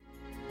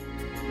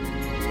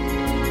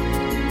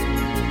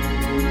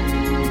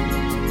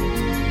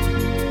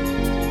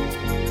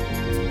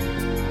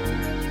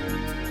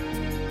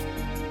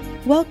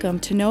Welcome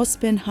to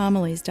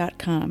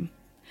NoSpinHomilies.com.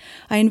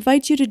 I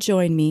invite you to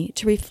join me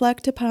to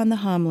reflect upon the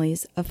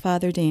homilies of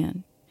Father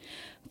Dan.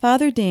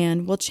 Father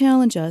Dan will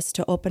challenge us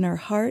to open our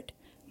heart,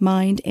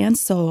 mind, and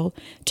soul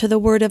to the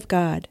Word of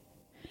God.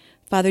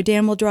 Father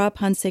Dan will draw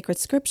upon sacred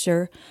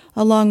scripture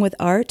along with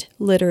art,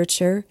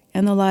 literature,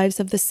 and the lives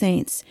of the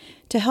saints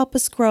to help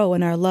us grow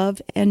in our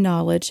love and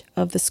knowledge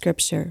of the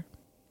scripture.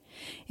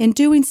 In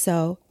doing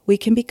so, we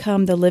can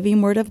become the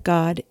living Word of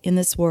God in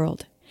this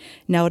world.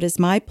 Now it is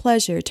my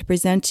pleasure to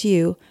present to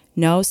you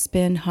No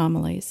Spin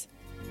Homilies.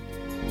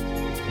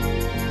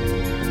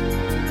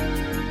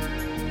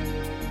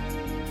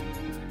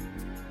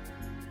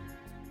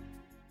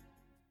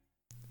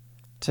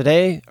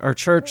 Today, our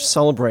church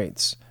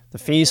celebrates the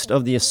feast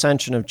of the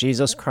Ascension of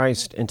Jesus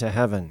Christ into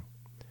heaven.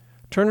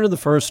 Turn to the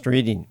first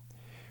reading.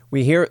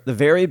 We hear the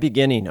very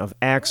beginning of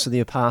Acts of the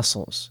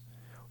Apostles.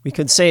 We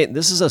could say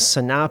this is a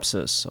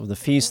synopsis of the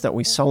feast that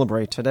we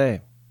celebrate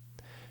today.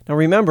 Now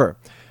remember,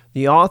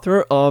 the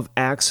author of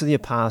Acts of the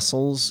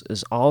Apostles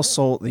is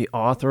also the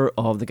author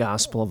of the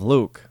Gospel of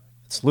Luke.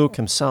 It's Luke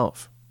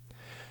himself.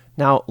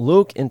 Now,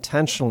 Luke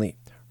intentionally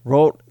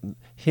wrote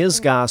his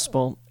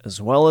Gospel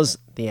as well as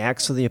the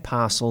Acts of the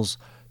Apostles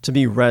to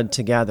be read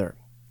together.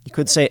 You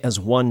could say as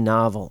one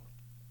novel.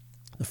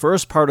 The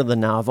first part of the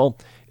novel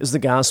is the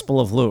Gospel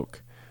of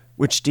Luke,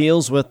 which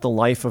deals with the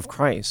life of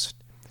Christ,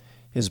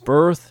 his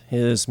birth,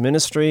 his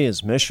ministry,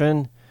 his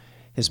mission,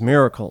 his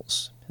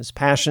miracles, his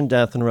passion,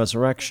 death, and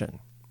resurrection.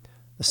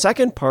 The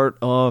second part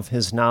of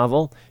his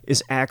novel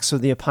is Acts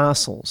of the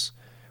Apostles,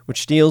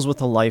 which deals with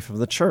the life of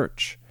the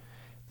church,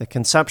 the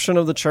conception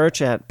of the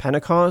church at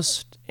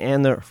Pentecost,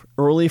 and the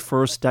early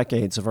first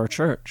decades of our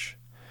church.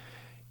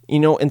 You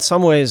know, in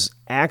some ways,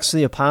 Acts of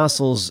the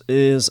Apostles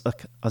is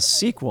a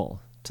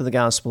sequel to the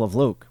Gospel of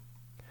Luke.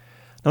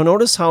 Now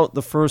notice how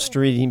the first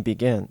reading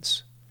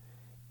begins.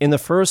 In the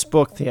first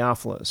book,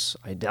 Theophilus,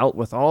 I dealt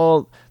with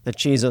all that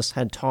Jesus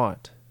had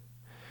taught.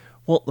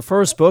 Well, the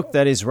first book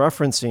that he's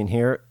referencing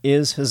here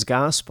is his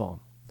Gospel.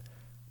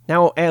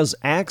 Now, as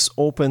Acts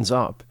opens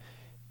up,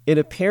 it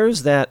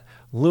appears that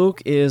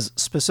Luke is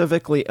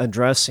specifically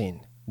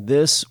addressing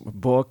this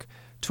book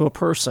to a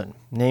person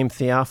named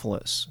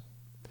Theophilus.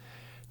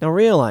 Now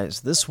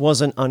realize this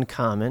wasn't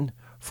uncommon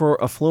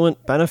for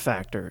affluent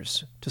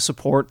benefactors to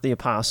support the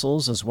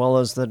apostles as well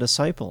as the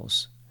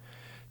disciples,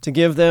 to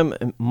give them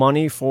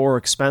money for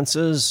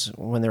expenses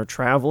when they're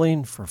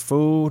traveling, for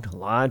food,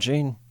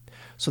 lodging,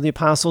 so the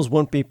apostles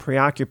wouldn't be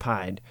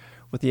preoccupied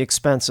with the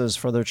expenses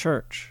for their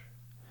church.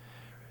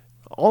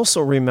 Also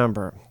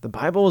remember, the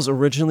Bible was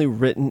originally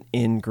written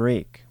in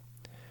Greek.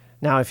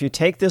 Now, if you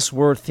take this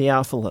word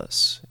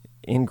Theophilus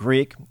in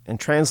Greek and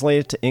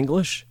translate it to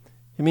English,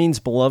 it means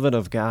beloved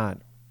of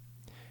God.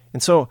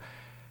 And so,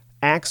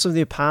 Acts of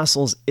the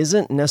Apostles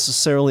isn't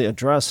necessarily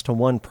addressed to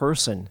one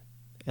person,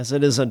 as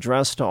it is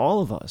addressed to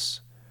all of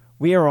us.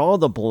 We are all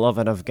the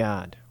beloved of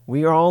God.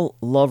 We are all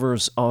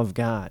lovers of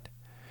God.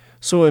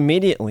 So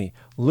immediately,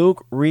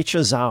 Luke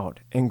reaches out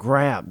and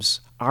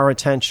grabs our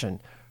attention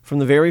from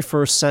the very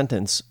first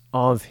sentence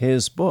of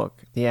his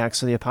book, the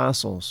Acts of the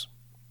Apostles.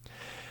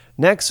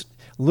 Next,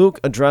 Luke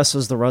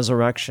addresses the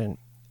resurrection.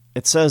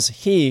 It says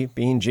he,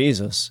 being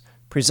Jesus,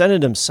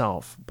 presented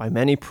himself by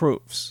many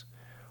proofs.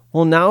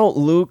 Well, now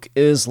Luke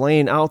is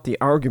laying out the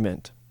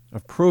argument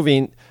of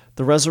proving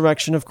the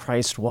resurrection of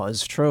Christ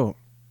was true.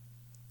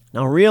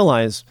 Now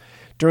realize,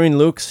 during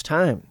Luke's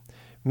time,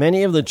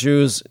 many of the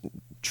Jews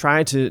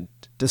tried to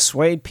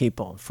dissuade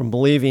people from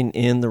believing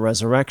in the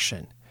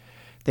resurrection.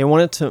 They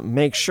wanted to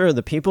make sure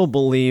the people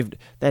believed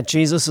that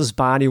Jesus'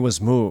 body was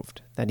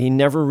moved, that he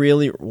never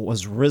really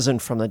was risen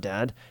from the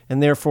dead,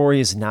 and therefore he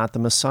is not the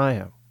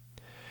Messiah.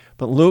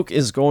 But Luke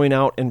is going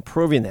out and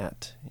proving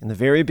that in the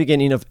very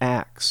beginning of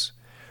Acts.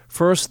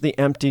 First, the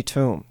empty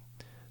tomb.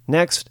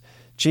 Next,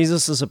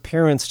 Jesus'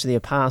 appearance to the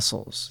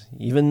apostles,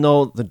 even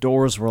though the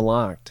doors were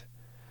locked.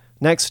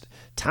 Next,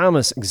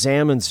 Thomas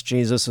examines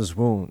Jesus'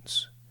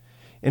 wounds.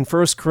 In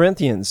 1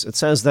 Corinthians, it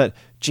says that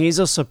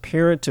Jesus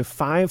appeared to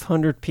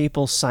 500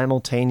 people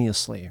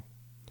simultaneously.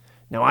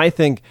 Now, I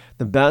think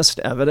the best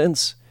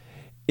evidence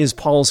is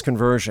Paul's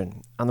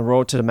conversion on the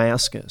road to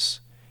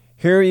Damascus.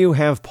 Here you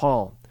have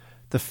Paul,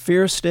 the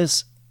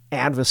fiercest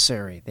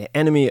adversary, the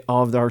enemy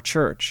of our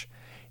church,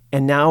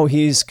 and now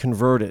he's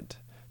converted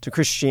to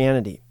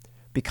Christianity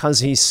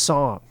because he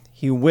saw,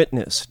 he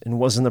witnessed, and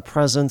was in the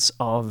presence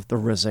of the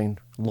risen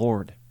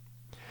Lord.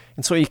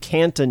 And so you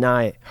can't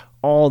deny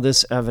all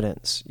this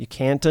evidence. You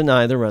can't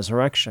deny the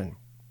resurrection.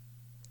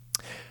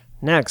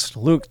 Next,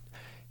 Luke,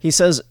 he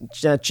says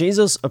that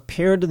Jesus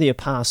appeared to the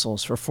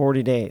apostles for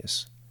 40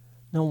 days.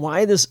 Now,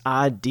 why this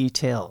odd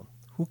detail?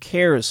 Who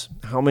cares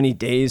how many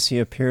days he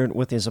appeared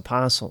with his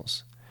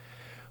apostles?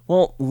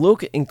 Well,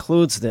 Luke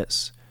includes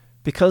this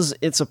because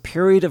it's a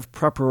period of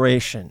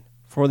preparation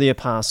for the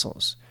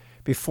apostles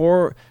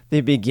before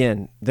they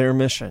begin their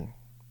mission.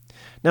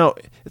 Now,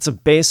 it's a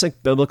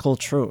basic biblical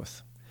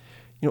truth.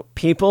 You know,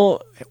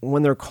 people,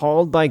 when they're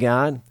called by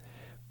God,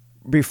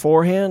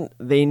 beforehand,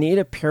 they need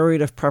a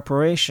period of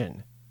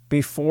preparation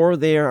before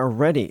they are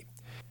ready.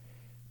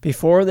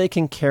 before they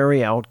can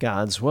carry out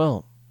God's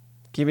will.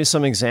 Give you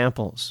some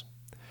examples.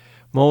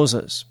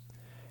 Moses,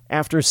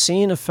 after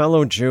seeing a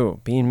fellow Jew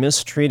being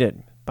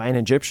mistreated by an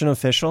Egyptian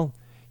official,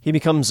 he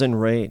becomes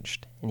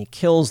enraged, and he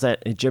kills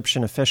that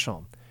Egyptian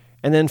official,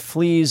 and then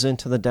flees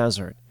into the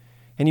desert.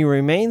 And he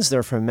remains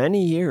there for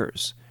many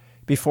years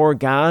before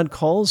God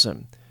calls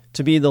him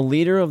to be the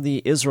leader of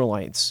the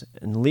Israelites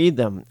and lead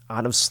them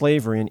out of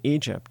slavery in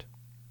Egypt.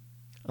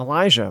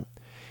 Elijah,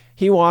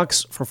 he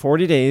walks for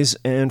 40 days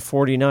and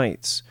 40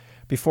 nights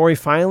before he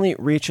finally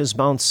reaches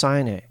Mount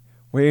Sinai,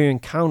 where he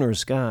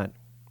encounters God.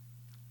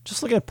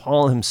 Just look at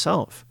Paul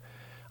himself.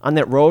 On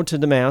that road to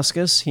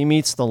Damascus, he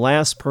meets the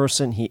last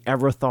person he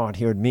ever thought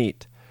he would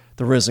meet,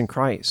 the risen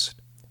Christ.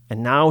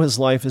 And now his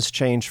life is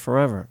changed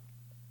forever.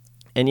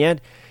 And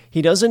yet,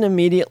 he doesn't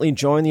immediately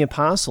join the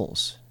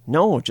apostles.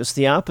 No, just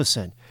the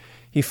opposite.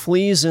 He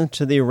flees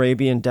into the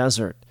Arabian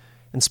desert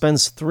and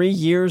spends 3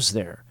 years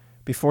there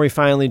before he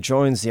finally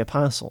joins the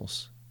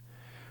apostles.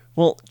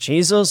 Well,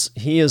 Jesus,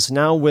 he is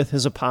now with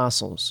his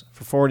apostles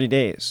for 40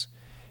 days.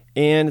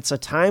 And it's a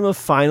time of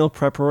final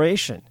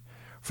preparation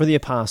for the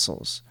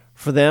apostles,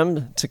 for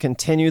them to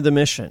continue the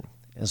mission,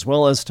 as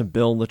well as to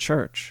build the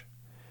church.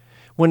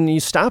 When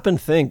you stop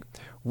and think,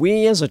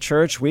 we as a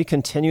church, we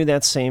continue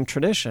that same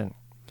tradition.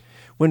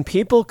 When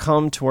people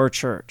come to our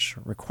church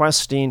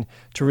requesting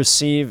to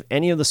receive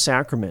any of the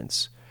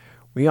sacraments,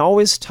 we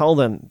always tell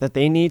them that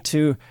they need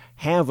to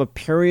have a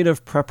period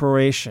of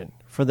preparation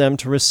for them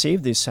to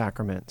receive these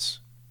sacraments.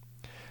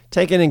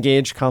 Take an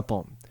engaged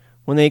couple.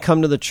 When they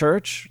come to the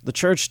church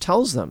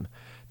tells them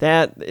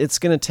that it's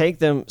going to take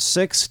them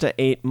 6 to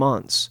 8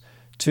 months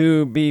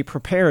to be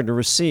prepared to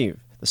receive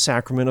the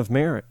sacrament of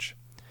marriage.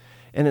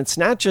 And it's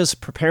not just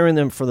preparing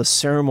them for the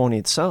ceremony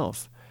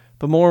itself,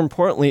 but more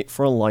importantly,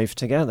 for a life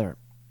together.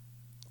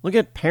 Look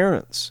at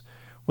parents.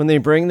 When they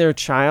bring their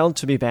child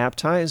to be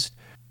baptized,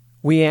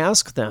 we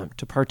ask them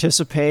to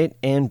participate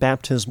in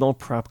baptismal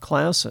prep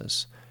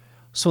classes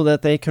so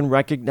that they can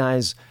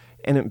recognize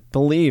and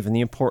believe in the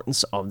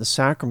importance of the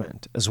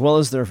sacrament, as well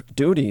as their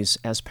duties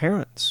as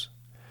parents.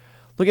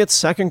 Look at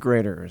second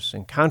graders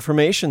and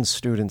confirmation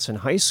students in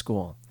high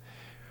school.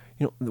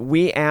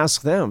 We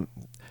ask them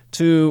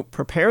to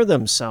prepare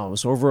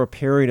themselves over a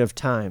period of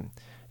time,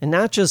 and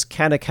not just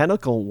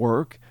catechetical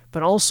work,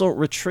 but also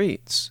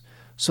retreats,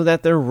 so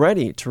that they're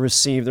ready to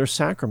receive their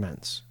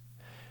sacraments.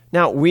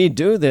 Now, we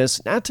do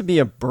this not to be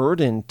a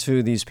burden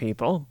to these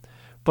people,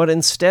 but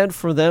instead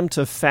for them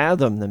to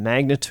fathom the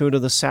magnitude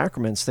of the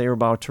sacraments they are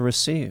about to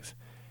receive,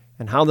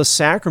 and how the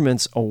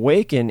sacraments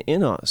awaken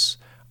in us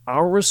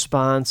our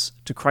response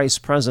to Christ's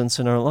presence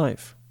in our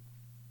life.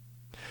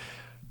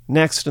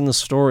 Next in the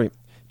story,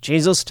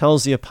 Jesus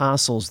tells the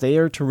apostles they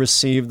are to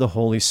receive the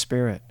Holy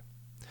Spirit.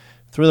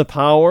 Through the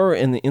power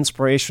and the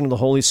inspiration of the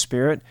Holy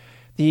Spirit,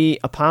 the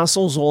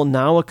apostles will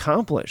now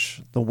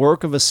accomplish the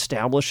work of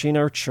establishing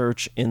our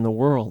church in the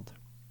world.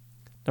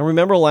 Now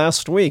remember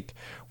last week,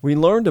 we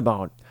learned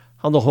about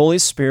how the Holy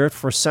Spirit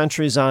for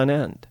centuries on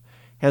end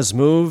has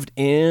moved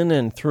in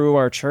and through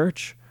our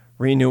church,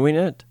 renewing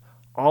it,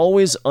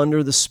 always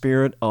under the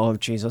Spirit of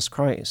Jesus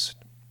Christ.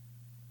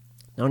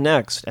 Now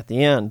next, at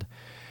the end,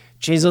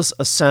 Jesus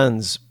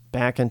ascends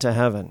back into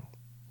heaven.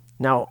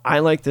 Now, I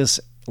like this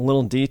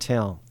little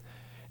detail.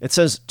 It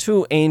says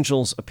 2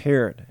 angels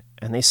appeared,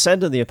 and they said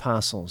to the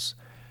apostles,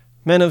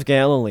 "Men of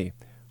Galilee,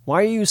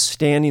 why are you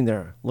standing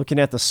there looking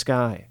at the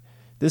sky?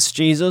 This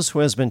Jesus who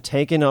has been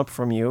taken up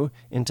from you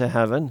into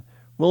heaven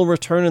will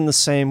return in the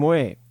same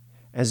way,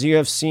 as you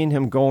have seen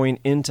him going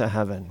into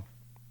heaven."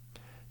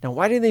 Now,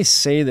 why do they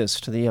say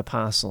this to the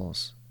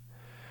apostles?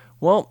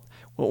 Well,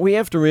 what we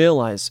have to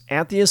realize,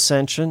 at the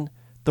Ascension,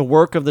 the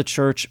work of the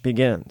church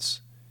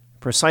begins.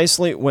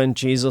 Precisely when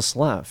Jesus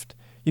left,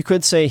 you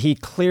could say he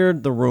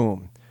cleared the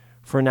room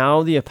for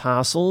now the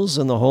apostles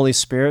and the Holy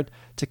Spirit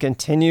to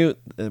continue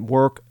the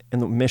work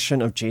and the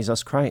mission of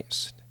Jesus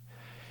Christ.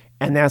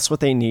 And that's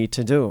what they need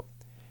to do.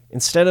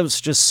 Instead of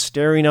just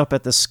staring up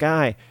at the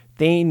sky,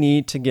 they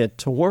need to get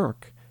to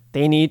work.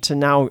 They need to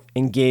now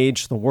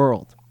engage the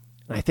world.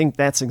 And I think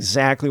that's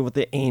exactly what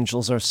the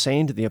angels are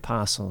saying to the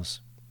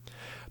apostles.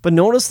 But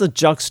notice the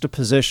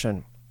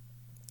juxtaposition.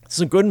 It's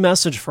a good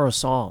message for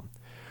us all.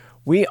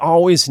 We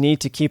always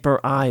need to keep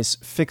our eyes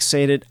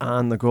fixated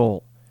on the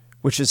goal,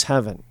 which is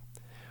heaven.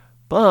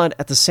 But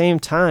at the same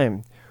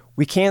time,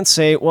 we can't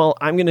say, well,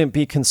 I'm going to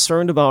be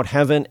concerned about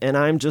heaven and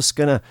I'm just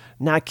going to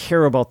not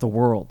care about the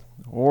world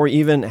or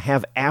even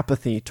have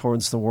apathy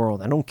towards the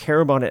world. I don't care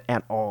about it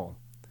at all.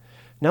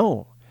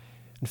 No.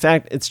 In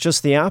fact, it's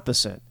just the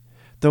opposite.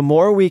 The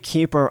more we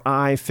keep our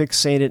eye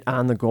fixated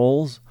on the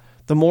goals,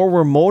 the more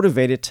we're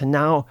motivated to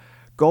now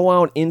go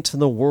out into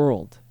the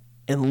world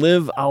and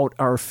live out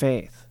our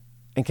faith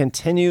and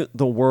continue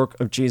the work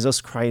of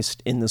Jesus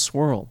Christ in this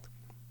world.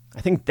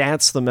 I think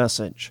that's the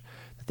message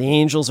that the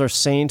angels are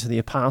saying to the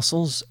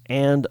apostles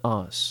and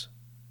us.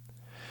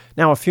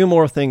 Now, a few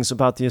more things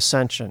about the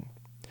ascension.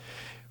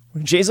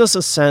 When Jesus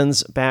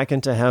ascends back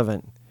into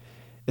heaven,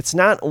 it's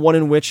not one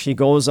in which he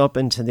goes up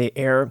into the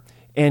air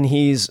and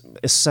he's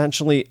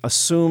essentially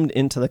assumed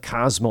into the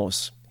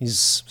cosmos.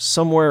 He's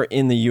somewhere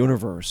in the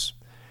universe.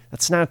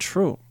 That's not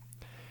true.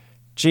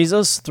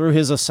 Jesus, through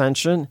his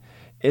ascension,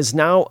 is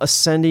now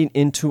ascending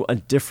into a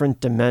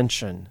different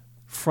dimension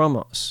from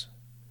us.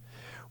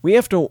 We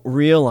have to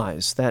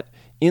realize that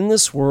in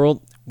this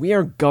world, we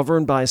are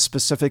governed by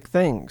specific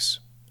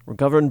things. We're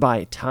governed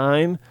by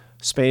time,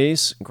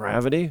 space,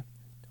 gravity.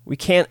 We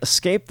can't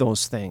escape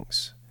those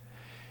things.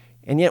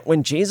 And yet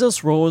when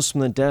Jesus rose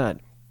from the dead,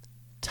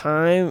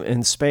 time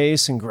and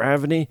space and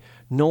gravity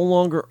no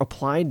longer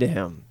applied to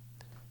him.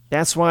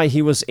 That's why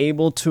he was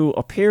able to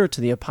appear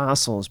to the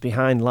apostles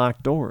behind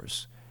locked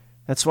doors.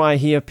 That's why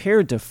he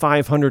appeared to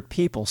 500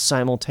 people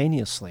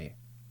simultaneously.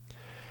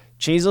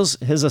 Jesus,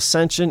 his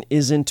ascension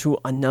is into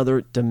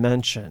another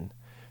dimension,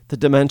 the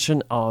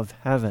dimension of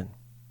heaven.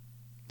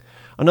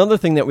 Another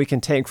thing that we can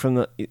take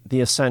from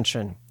the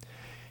ascension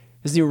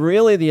is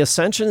the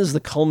ascension is the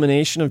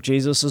culmination of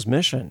Jesus'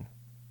 mission,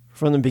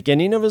 from the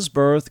beginning of his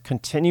birth,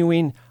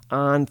 continuing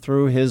on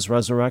through his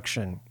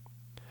resurrection.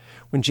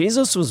 When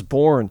Jesus was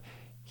born,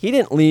 he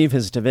didn't leave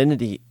his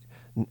divinity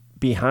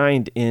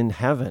behind in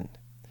heaven.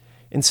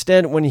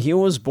 Instead, when he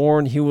was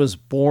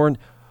born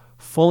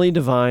fully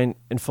divine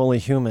and fully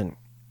human.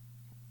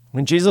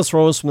 When Jesus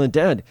rose from the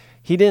dead,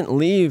 he didn't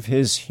leave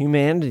his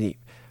humanity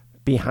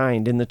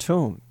behind in the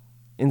tomb.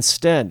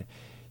 Instead,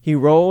 he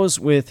rose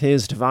with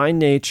his divine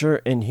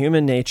nature and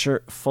human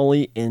nature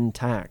fully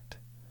intact.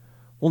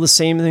 Well, the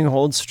same thing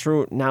holds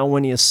true now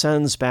when he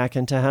ascends back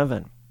into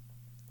heaven,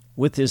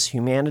 with his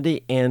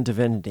humanity and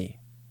divinity.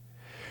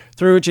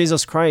 Through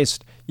Jesus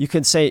Christ, you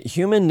could say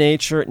human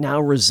nature now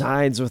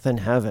resides within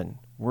heaven,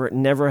 where it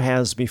never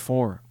has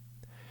before.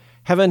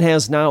 Heaven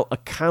has now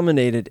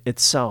accommodated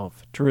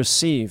itself to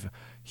receive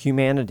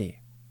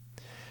humanity.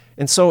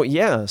 And so,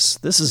 yes,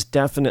 this is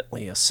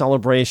definitely a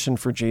celebration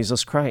for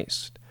Jesus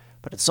Christ,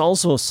 but it's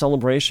also a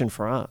celebration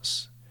for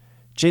us.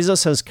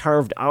 Jesus has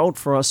carved out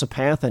for us a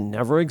path that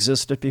never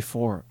existed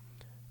before,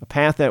 a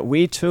path that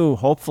we too,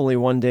 hopefully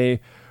one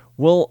day,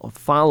 will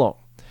follow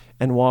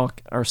and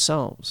walk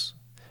ourselves.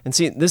 And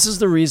see, this is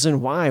the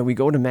reason why we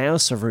go to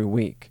Mass every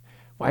week,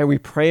 why we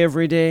pray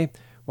every day,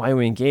 why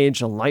we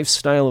engage a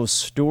lifestyle of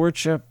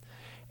stewardship,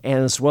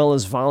 and as well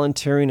as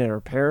volunteering at our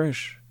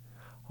parish.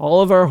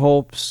 All of our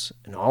hopes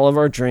and all of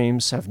our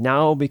dreams have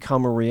now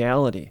become a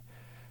reality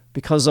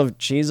because of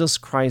Jesus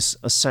Christ's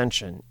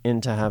ascension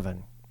into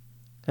heaven.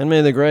 And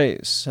may the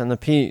grace and the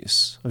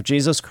peace of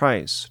Jesus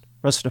Christ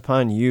rest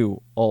upon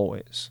you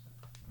always.